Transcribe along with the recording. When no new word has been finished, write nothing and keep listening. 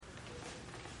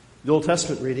The Old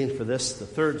Testament reading for this, the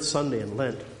third Sunday in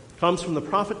Lent, comes from the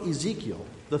prophet Ezekiel,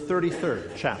 the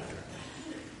 33rd chapter.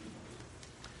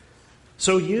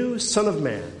 So you, son of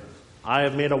man, I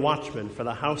have made a watchman for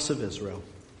the house of Israel.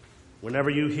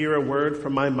 Whenever you hear a word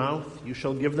from my mouth, you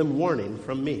shall give them warning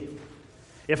from me.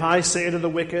 If I say to the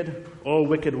wicked, O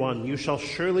wicked one, you shall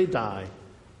surely die,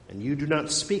 and you do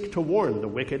not speak to warn the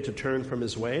wicked to turn from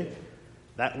his way,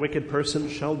 that wicked person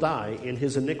shall die in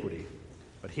his iniquity,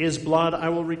 but his blood I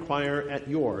will require at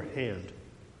your hand.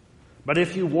 But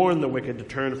if you warn the wicked to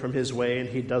turn from his way, and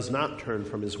he does not turn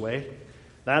from his way,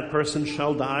 that person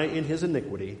shall die in his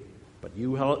iniquity, but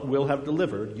you will have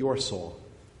delivered your soul.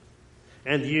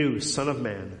 And you, son of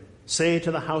man, say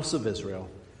to the house of Israel,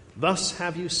 thus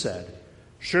have you said,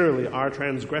 surely our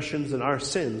transgressions and our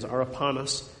sins are upon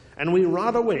us, and we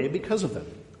rot away because of them.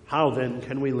 How then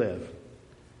can we live?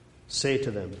 Say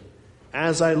to them,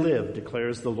 as I live,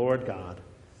 declares the Lord God,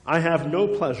 I have no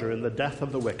pleasure in the death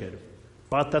of the wicked,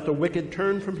 but that the wicked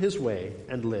turn from his way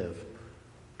and live.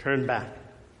 Turn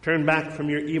back from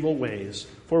your evil ways,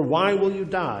 for why will you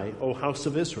die, O house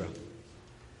of Israel?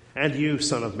 And you,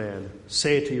 son of man,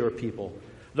 say to your people,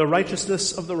 the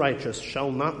righteousness of the righteous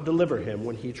shall not deliver him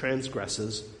when he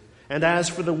transgresses, and as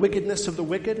for the wickedness of the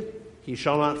wicked, he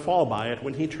shall not fall by it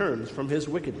when he turns from his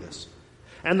wickedness.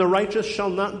 And the righteous shall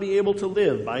not be able to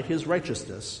live by his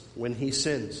righteousness when he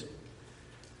sins.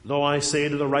 Though I say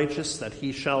to the righteous that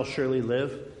he shall surely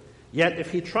live, yet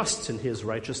if he trusts in his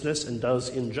righteousness and does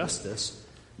injustice,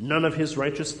 none of his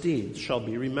righteous deeds shall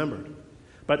be remembered.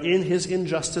 But in his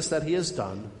injustice that he has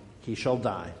done, he shall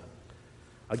die.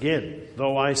 Again,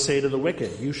 though I say to the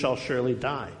wicked, you shall surely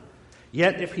die,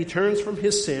 yet if he turns from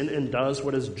his sin and does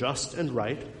what is just and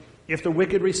right, if the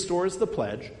wicked restores the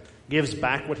pledge, gives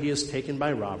back what he has taken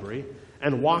by robbery,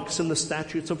 and walks in the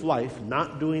statutes of life,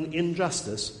 not doing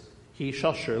injustice, he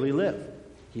shall surely live.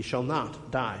 He shall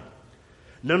not die.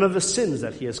 None of the sins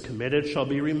that he has committed shall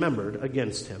be remembered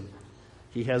against him.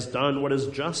 He has done what is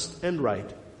just and right.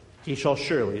 He shall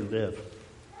surely live.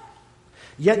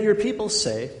 Yet your people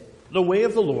say, the way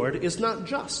of the Lord is not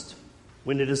just,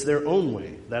 when it is their own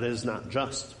way that is not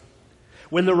just.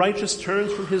 When the righteous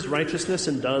turns from his righteousness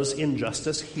and does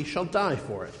injustice, he shall die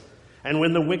for it. And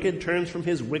when the wicked turns from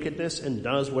his wickedness and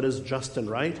does what is just and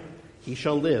right, he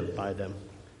shall live by them.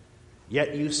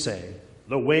 Yet you say,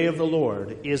 the way of the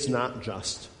Lord is not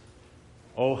just.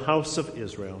 O house of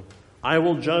Israel, I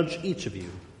will judge each of you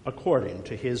according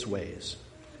to his ways.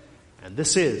 And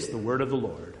this is the word of the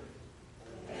Lord.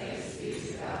 Thanks be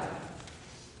to God.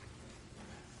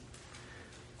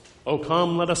 O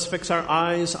come, let us fix our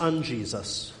eyes on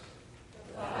Jesus,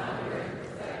 the founder and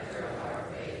perfecter of our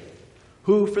faith,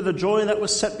 who for the joy that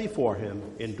was set before him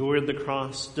endured the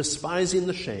cross, despising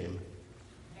the shame,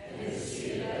 and is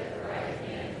seated at the right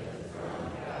hand of the throne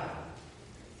of God.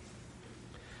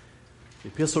 The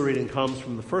epistle reading comes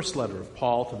from the first letter of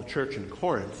Paul to the church in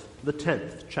Corinth, the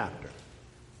 10th chapter.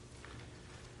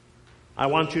 I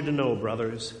want you to know,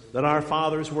 brothers, that our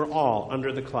fathers were all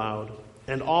under the cloud,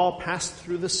 and all passed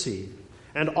through the sea,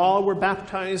 and all were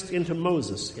baptized into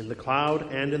Moses in the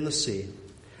cloud and in the sea,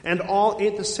 and all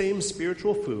ate the same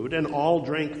spiritual food, and all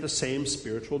drank the same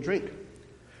spiritual drink.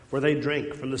 For they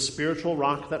drank from the spiritual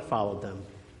rock that followed them,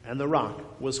 and the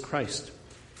rock was Christ.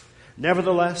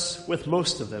 Nevertheless, with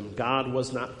most of them God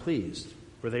was not pleased,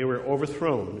 for they were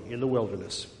overthrown in the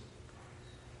wilderness.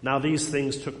 Now these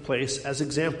things took place as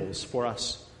examples for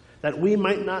us, that we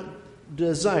might not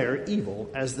desire evil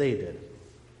as they did.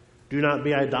 Do not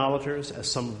be idolaters, as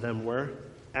some of them were.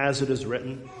 As it is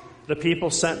written, the people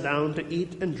sat down to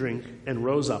eat and drink and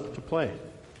rose up to play.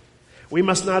 We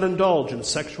must not indulge in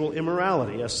sexual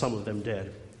immorality, as some of them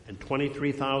did, and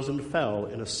 23,000 fell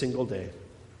in a single day.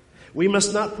 We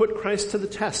must not put Christ to the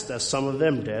test, as some of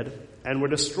them did, and were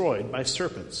destroyed by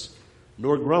serpents,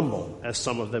 nor grumble, as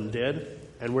some of them did,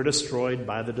 and were destroyed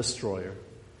by the destroyer.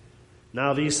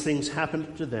 Now these things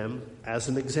happened to them as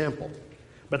an example,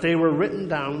 but they were written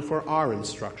down for our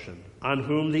instruction, on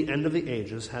whom the end of the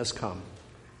ages has come.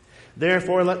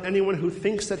 Therefore let anyone who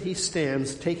thinks that he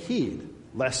stands take heed,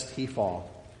 lest he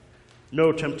fall.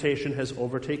 No temptation has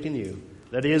overtaken you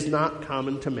that is not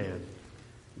common to man.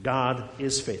 God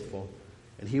is faithful,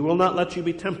 and he will not let you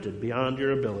be tempted beyond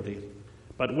your ability,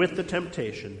 but with the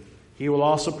temptation he will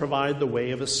also provide the way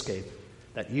of escape,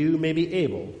 that you may be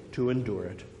able to endure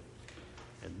it.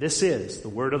 And this is the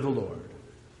word of the Lord.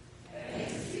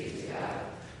 Thanks be to God.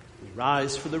 We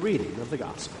rise for the reading of the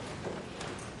gospel.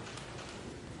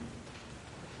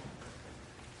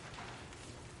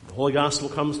 The Holy Gospel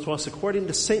comes to us according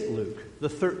to St. Luke, the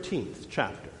 13th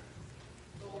chapter.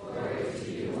 Glory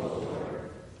to you, O Lord.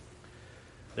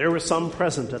 There were some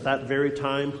present at that very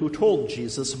time who told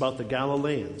Jesus about the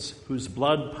Galileans, whose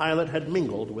blood Pilate had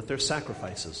mingled with their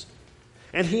sacrifices.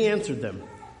 And he answered them,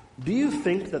 "Do you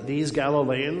think that these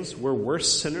Galileans were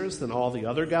worse sinners than all the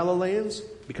other Galileans,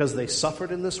 because they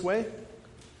suffered in this way?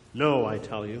 No, I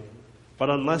tell you, but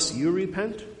unless you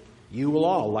repent, you will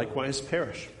all likewise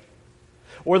perish.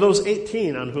 Or those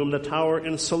 18 on whom the tower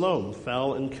in Siloam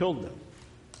fell and killed them.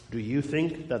 Do you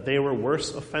think that they were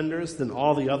worse offenders than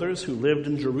all the others who lived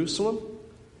in Jerusalem?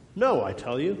 No, I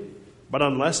tell you, but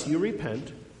unless you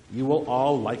repent, you will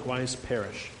all likewise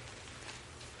perish."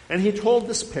 And he told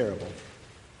this parable.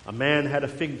 A man had a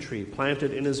fig tree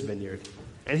planted in his vineyard,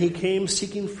 and he came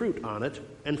seeking fruit on it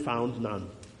and found none.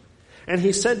 And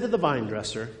he said to the vine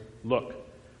dresser, "Look,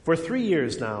 for 3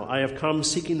 years now I have come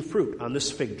seeking fruit on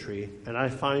this fig tree, and I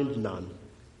find none.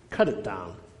 Cut it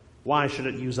down. Why should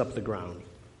it use up the ground?"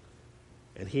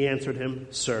 And he answered him,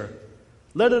 "Sir,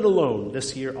 let it alone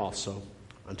this year also,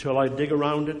 until I dig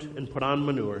around it and put on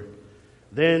manure.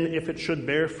 Then if it should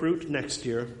bear fruit next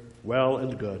year, well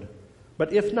and good.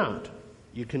 But if not,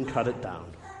 you can cut it down."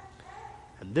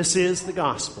 And this is the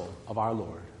gospel of our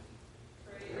Lord.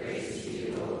 Praise to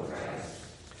you, O Christ.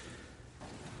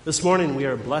 This morning we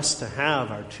are blessed to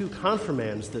have our 2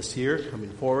 confirmands this year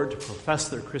coming forward to profess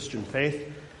their Christian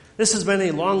faith. This has been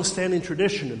a long-standing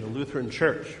tradition in the Lutheran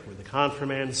Church, where the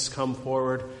confirmands come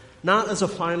forward not as a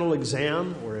final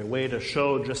exam or a way to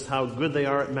show just how good they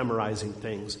are at memorizing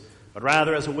things, but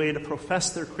rather as a way to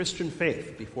profess their Christian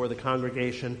faith before the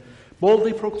congregation,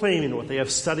 boldly proclaiming what they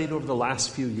have studied over the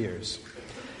last few years.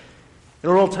 In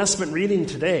our Old Testament reading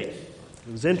today,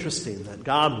 it was interesting that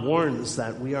God warns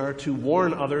that we are to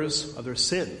warn others of their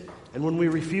sin, and when we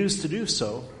refuse to do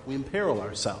so, we imperil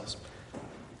ourselves.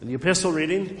 In the epistle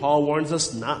reading, Paul warns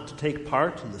us not to take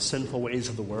part in the sinful ways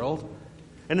of the world.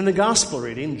 And in the gospel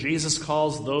reading, Jesus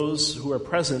calls those who are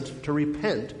present to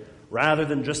repent rather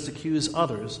than just accuse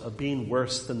others of being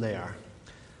worse than they are.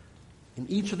 In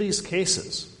each of these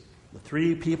cases, the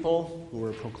 3 people who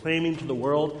were proclaiming to the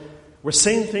world were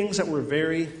saying things that were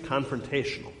very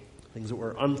confrontational, things that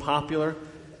were unpopular.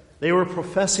 They were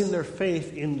professing their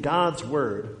faith in God's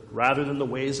word rather than the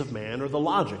ways of man or the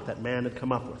logic that man had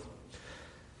come up with.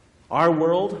 Our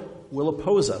world will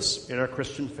oppose us in our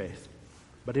Christian faith,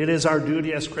 but it is our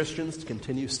duty as Christians to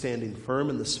continue standing firm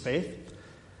in this faith.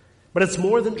 But it's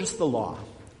more than just the law,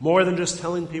 more than just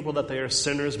telling people that they are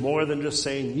sinners, more than just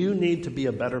saying you need to be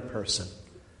a better person.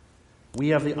 We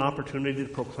have the opportunity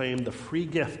to proclaim the free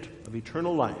gift of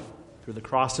eternal life through the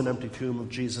cross and empty tomb of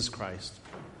Jesus Christ.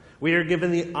 We are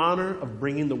given the honor of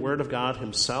bringing the Word of God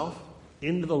Himself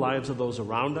into the lives of those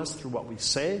around us through what we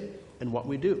say and what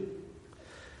we do.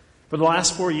 For the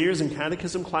last 4 years in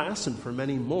catechism class, and for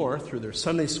many more through their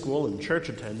Sunday school and church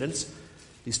attendance,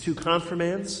 these 2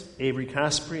 confirmands, Avery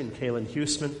Caspary and Kaylin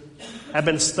Huseman, have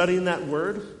been studying that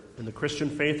word and the Christian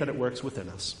faith that it works within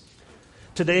us.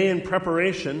 Today, in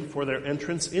preparation for their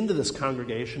entrance into this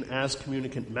congregation as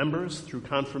communicant members through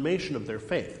confirmation of their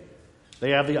faith, they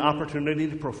have the opportunity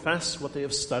to profess what they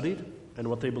have studied and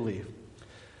what they believe.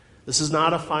 This is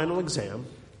not a final exam.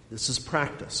 This is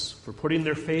practice for putting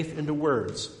their faith into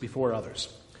words before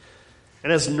others. And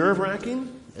as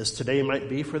nerve-wracking as today might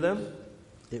be for them,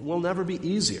 it will never be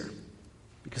easier.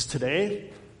 Because today,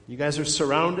 you guys are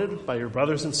surrounded by your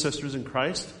brothers and sisters in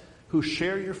Christ who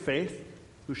share your faith,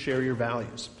 who share your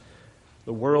values.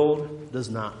 The world does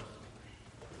not.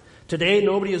 Today,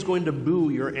 nobody is going to boo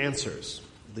your answers.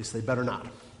 At least they better not.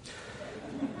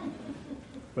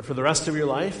 But for the rest of your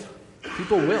life,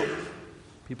 people will.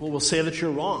 People will say that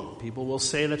you're wrong. People will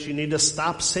say that you need to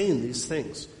stop saying these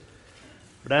things.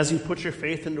 But as you put your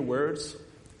faith into words,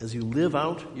 as you live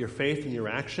out your faith in your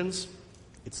actions,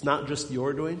 it's not just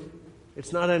your doing.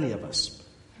 It's not any of us.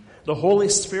 The Holy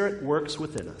Spirit works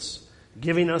within us,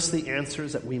 giving us the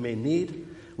answers that we may need,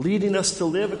 leading us to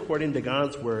live according to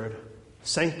God's word,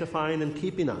 sanctifying and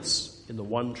keeping us in the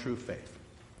one true faith.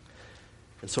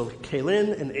 And so,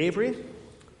 Kaylin and Avery,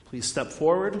 please step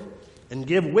forward and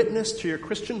give witness to your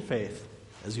Christian faith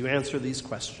as you answer these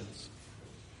questions.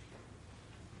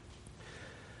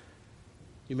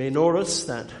 You may notice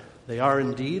that they are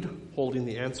indeed holding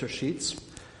the answer sheets.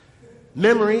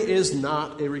 Memory is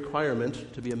not a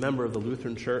requirement to be a member of the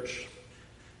Lutheran Church.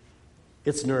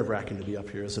 It's nerve-wracking to be up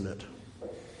here, isn't it?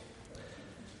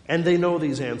 And they know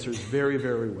these answers very,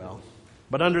 very well.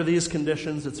 But under these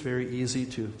conditions, it's very easy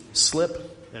to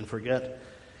slip and forget.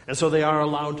 And so they are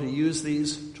allowed to use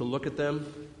these, to look at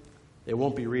them. They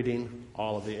won't be reading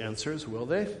all of the answers, will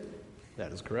they?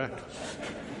 That is correct.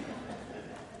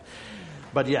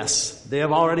 But yes, they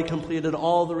have already completed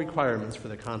all the requirements for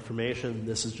the confirmation.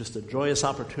 This is just a joyous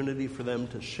opportunity for them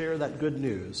to share that good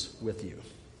news with you.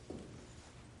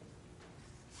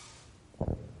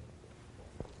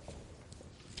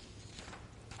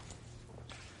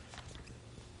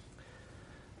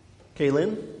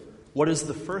 Kaylin, what is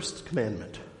the first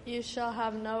commandment? You shall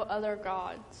have no other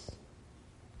gods.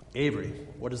 Avery,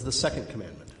 what is the second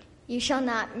commandment? You shall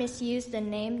not misuse the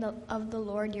name of the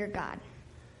Lord your God.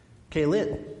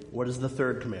 Kaylin, what is the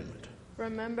third commandment?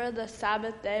 Remember the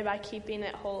Sabbath day by keeping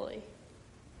it holy.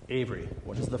 Avery,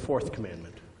 what is the fourth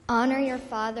commandment? Honor your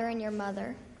father and your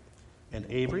mother. And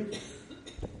Avery,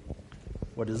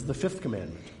 what is the fifth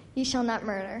commandment? You shall not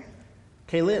murder.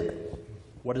 Kaylin,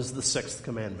 what is the sixth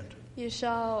commandment? You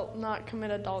shall not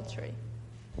commit adultery.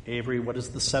 Avery, what is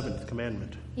the seventh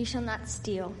commandment? You shall not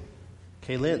steal.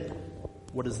 Kaylin,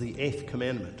 what is the eighth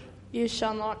commandment? You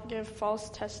shall not give false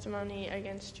testimony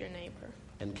against your neighbor.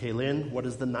 And Kaylin, what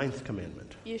is the ninth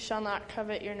commandment? You shall not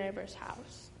covet your neighbor's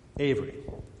house. Avery,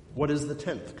 what is the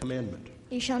 10th commandment?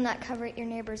 You shall not covet your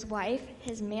neighbor's wife,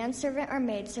 his manservant or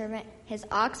maidservant, his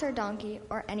ox or donkey,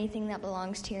 or anything that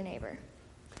belongs to your neighbor.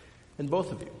 And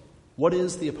both of you, what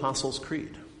is the Apostles'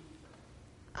 Creed?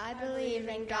 I believe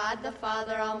in God the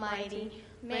Father Almighty,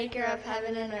 maker of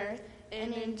heaven and earth,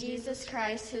 and in Jesus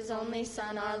Christ, his only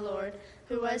Son, our Lord,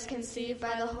 who was conceived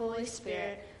by the Holy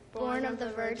Spirit, born of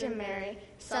the Virgin Mary,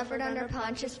 suffered under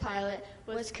Pontius Pilate,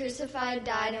 was crucified,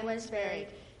 died, and was buried.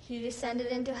 He descended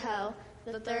into hell.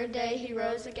 The third day he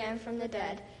rose again from the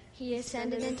dead. He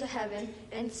ascended into heaven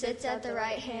and sits at the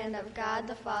right hand of God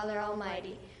the Father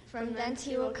Almighty. From thence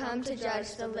he will come to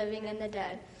judge the living and the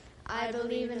dead. I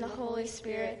believe in the Holy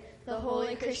Spirit, the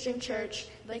holy Christian church,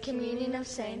 the communion of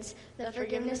saints, the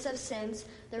forgiveness of sins,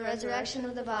 the resurrection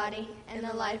of the body, and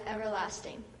the life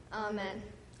everlasting. Amen.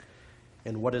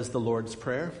 And what is the Lord's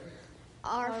Prayer?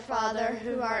 Our Father,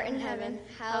 who art in heaven,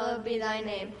 hallowed be thy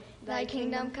name. Thy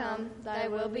kingdom come, thy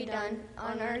will be done,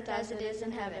 on earth as it is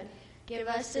in heaven. Give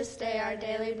us this day our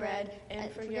daily bread, and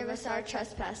forgive us our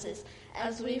trespasses,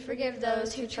 as we forgive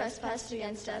those who trespass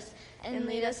against us. And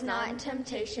lead us not in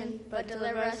temptation, but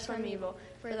deliver us from evil.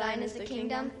 For thine is the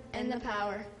kingdom, and the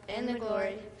power, and the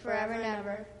glory, forever and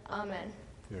ever. Amen.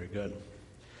 Very good.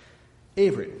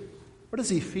 Avery, what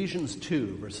does Ephesians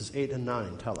 2, verses 8 and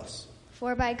 9 tell us?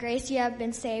 For by grace you have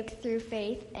been saved through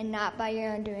faith, and not by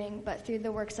your own doing, but through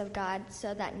the works of God,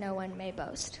 so that no one may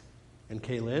boast. And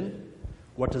Kaylin,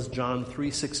 what does John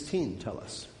 3:16 tell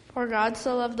us? For God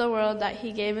so loved the world that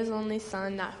he gave his only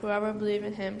Son, that whoever believes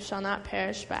in him shall not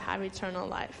perish but have eternal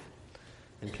life.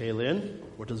 And Kaylin,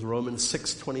 what does Romans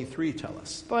 6:23 tell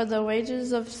us? For the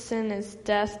wages of sin is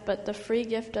death, but the free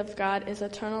gift of God is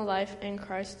eternal life in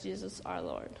Christ Jesus our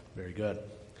Lord. Very good.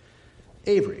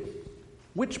 Avery,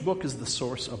 which book is the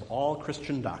source of all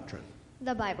Christian doctrine?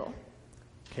 The Bible.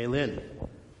 Kaylin,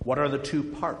 what are the two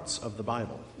parts of the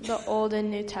Bible? The Old and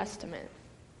New Testament.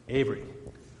 Avery,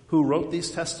 who wrote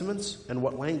these testaments and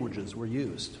what languages were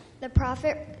used? The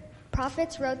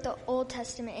prophets wrote the Old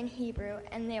Testament in Hebrew,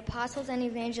 and the apostles and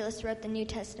evangelists wrote the New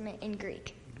Testament in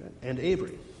Greek. Good. And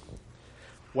Avery,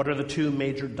 what are the two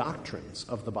major doctrines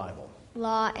of the Bible?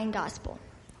 Law and gospel.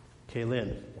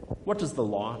 Kaylin, what does the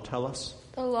law tell us?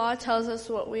 The law tells us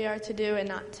what we are to do and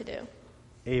not to do.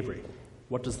 Avery,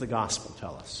 what does the gospel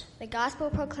tell us? The gospel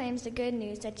proclaims the good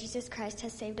news that Jesus Christ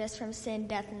has saved us from sin,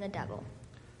 death, and the devil.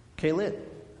 Kaylin,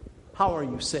 how are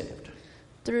you saved?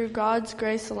 Through God's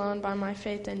grace alone, by my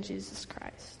faith in Jesus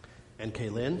Christ. And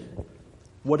Kaylin,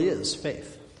 what is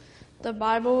faith? The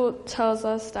Bible tells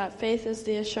us that faith is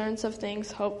the assurance of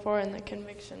things hoped for and the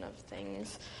conviction of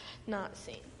things not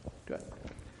seen. Good.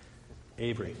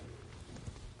 Avery,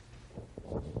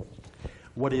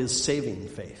 what is saving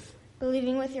faith?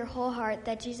 Believing with your whole heart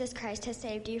that Jesus Christ has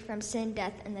saved you from sin,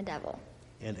 death, and the devil.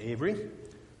 And Avery,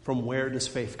 from where does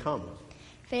faith come?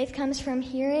 Faith comes from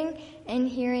hearing, and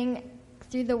hearing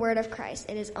through the word of Christ.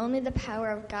 It is only the power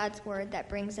of God's word that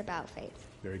brings about faith.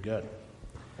 Very good.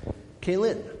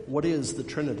 Kaylin, what is the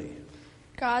Trinity?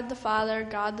 God the Father,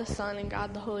 God the Son, and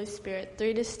God the Holy Spirit,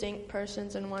 three distinct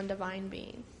persons in one divine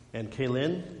being. And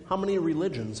Kaylin, how many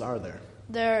religions are there?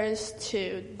 There is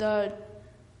two. The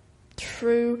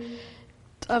true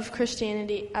of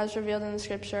Christianity as revealed in the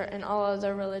Scripture, and all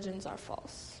other religions are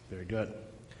false. Very good.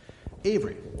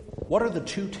 Avery, what are the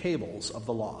two tables of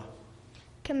the law?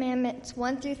 Commandments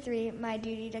 1 through 3, my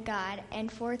duty to God,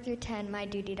 and 4 through 10, my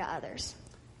duty to others.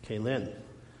 Kaylin,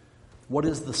 what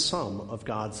is the sum of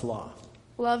God's law?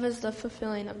 Love is the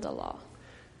fulfilling of the law.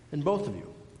 And both of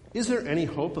you, is there any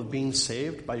hope of being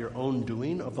saved by your own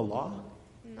doing of the law?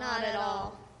 Not at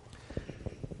all.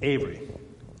 Avery,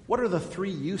 What are the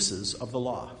three uses of the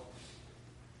law?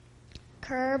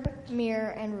 Curb,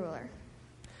 mirror, and ruler.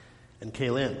 And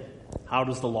Kaylin, how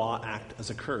does the law act as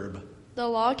a curb? The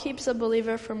law keeps a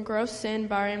believer from gross sin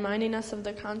by reminding us of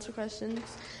the consequences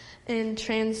and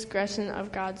transgression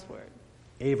of God's word.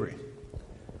 Avery,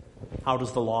 how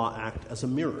does the law act as a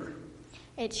mirror?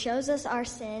 It shows us our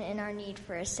sin and our need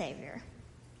for a Savior.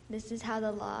 This is how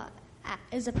the law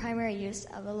is a primary use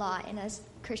of the law in us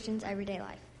Christians' everyday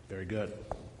life. Very good.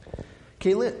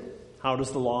 Kaylin, how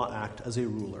does the law act as a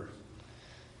ruler?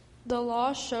 The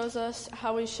law shows us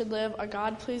how we should live a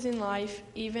God-pleasing life,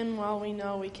 even while we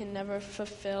know we can never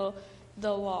fulfill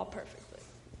the law perfectly.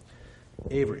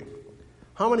 Avery,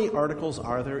 how many articles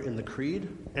are there in the Creed,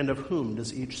 and of whom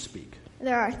does each speak?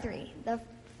 There are three: the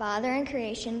Father in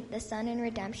creation, the Son in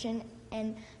redemption,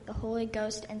 and the Holy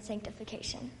Ghost in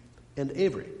sanctification. And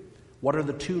Avery, what are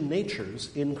the two natures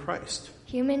in Christ?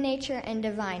 Human nature and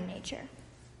divine nature.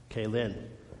 Kaylin,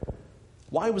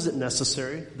 why was it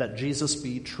necessary that Jesus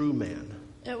be true man?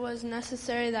 It was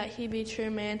necessary that he be true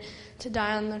man to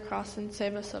die on the cross and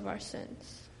save us of our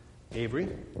sins. Avery,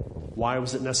 why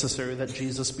was it necessary that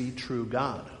Jesus be true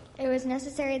God? It was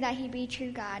necessary that he be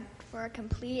true God for a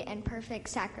complete and perfect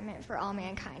sacrament for all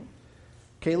mankind.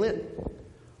 Kaylin,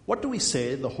 what do we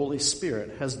say the Holy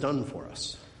Spirit has done for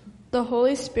us? The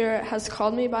Holy Spirit has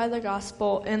called me by the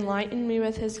gospel, enlightened me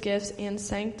with his gifts, and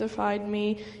sanctified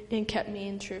me and kept me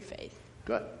in true faith.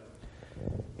 Good.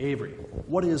 Avery,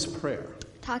 what is prayer?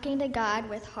 Talking to God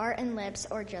with heart and lips,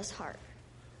 or just heart.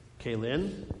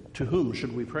 Kaylin, to whom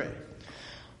should we pray?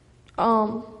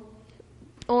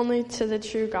 Only to the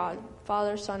true God,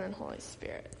 Father, Son, and Holy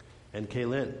Spirit. And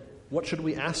Kaylin, what should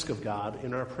we ask of God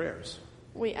in our prayers?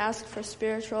 We ask for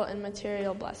spiritual and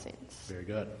material blessings. Very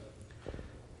good.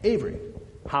 Avery,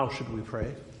 how should we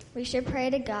pray? We should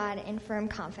pray to God in firm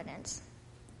confidence.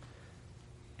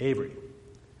 Avery,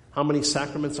 how many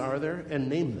sacraments are there, and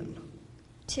name them?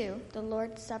 2, the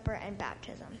Lord's Supper and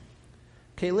baptism.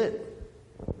 Kaylin,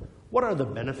 what are the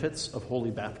benefits of holy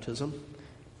baptism?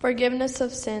 Forgiveness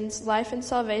of sins, life and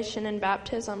salvation in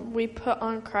baptism. We put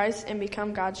on Christ and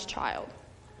become God's child.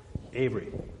 Avery,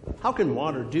 how can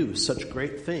water do such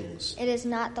great things? It is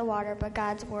not the water, but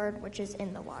God's word which is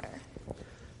in the water.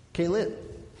 Kaylin,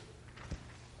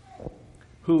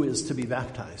 who is to be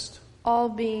baptized? All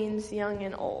beings, young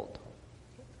and old.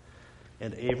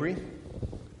 And Avery,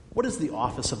 what is the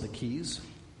office of the keys?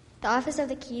 The office of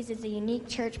the keys is the unique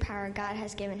church power God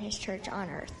has given his church on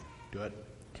earth. Good.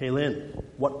 Kaylin,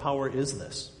 what power is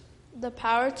this? The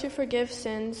power to forgive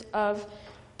sins of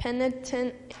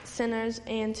penitent sinners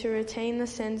and to retain the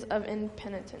sins of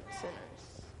impenitent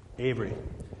sinners. Avery,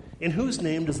 in whose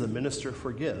name does the minister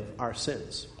forgive our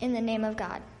sins? In the name of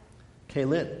God.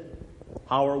 Kaylin,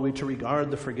 how are we to regard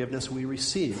the forgiveness we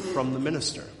receive from the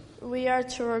minister? We are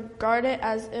to regard it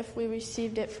as if we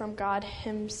received it from God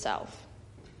himself.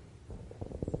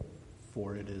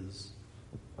 For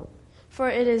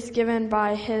it is given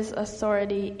by his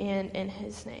authority and in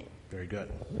his name. Very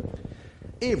good.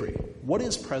 Avery, what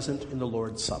is present in the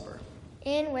Lord's Supper?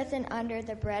 In, with, and under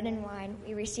the bread and wine,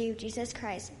 we receive Jesus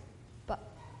Christ's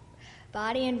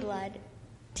body and blood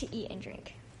to eat and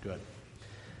drink. Good.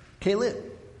 Kaylin,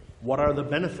 what are the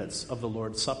benefits of the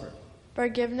Lord's Supper?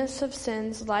 Forgiveness of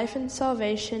sins, life and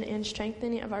salvation, and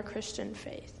strengthening of our Christian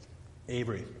faith.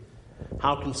 Avery,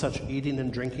 how can such eating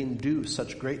and drinking do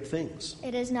such great things?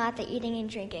 It is not the eating and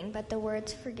drinking, but the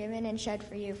words forgiven and shed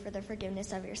for you for the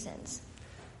forgiveness of your sins.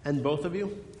 And both of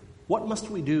you, what must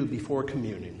we do before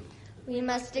communion? We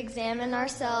must examine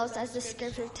ourselves as the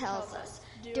Scripture tells us.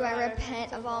 Do I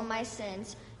repent of all my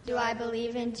sins? Do I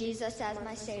believe in Jesus as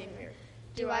my Savior?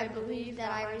 Do I believe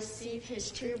that I receive his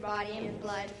true body and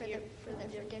blood for the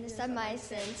forgiveness of my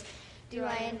sins? Do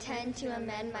I intend to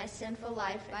amend my sinful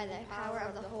life by the power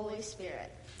of the Holy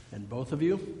Spirit? And both of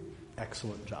you,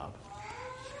 excellent job.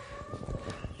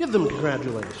 Give them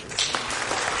congratulations.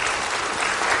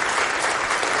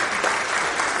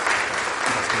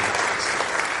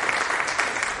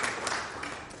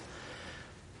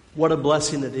 What a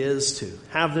blessing it is to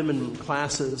have them in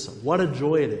classes. What a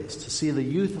joy it is to see the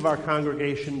youth of our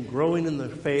congregation growing in their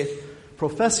faith,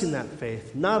 professing that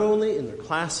faith, not only in their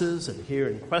classes and here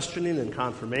in questioning and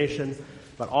confirmation,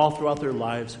 but all throughout their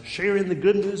lives, sharing the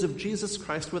good news of Jesus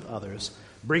Christ with others,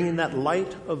 bringing that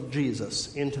light of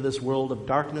Jesus into this world of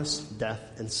darkness, death,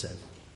 and sin.